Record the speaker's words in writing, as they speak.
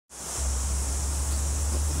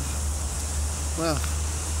Well,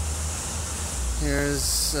 here is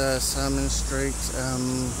Symonds St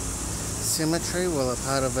Cemetery, well, a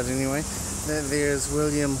part of it anyway. There's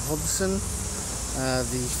William Hobson,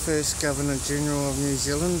 the first Governor General of New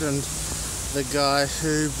Zealand, and the guy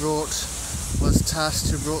who was tasked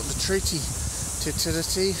to brought the treaty Te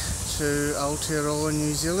Tiriti to Aotearoa,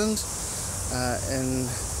 New Zealand in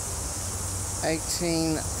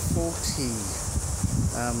 1840.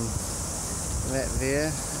 That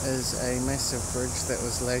there is a massive bridge that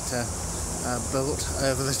was later built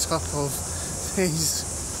over the top of these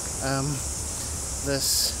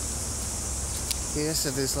this here.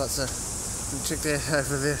 So there's lots of, check that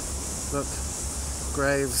over there, look,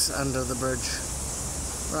 graves under the bridge,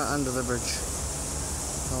 right under the bridge.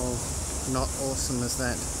 How not awesome is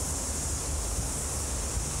that?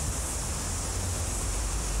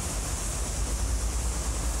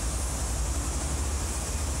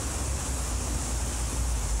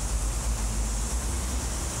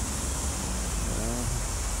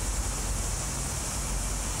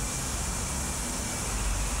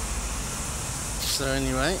 So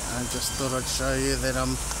anyway, I just thought I'd show you that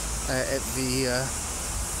I'm at the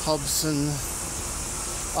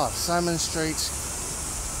Symonds St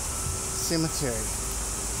Cemetery.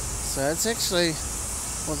 So it's actually,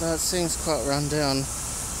 although it seems quite run down,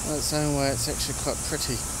 in its own way it's actually quite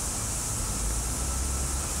pretty.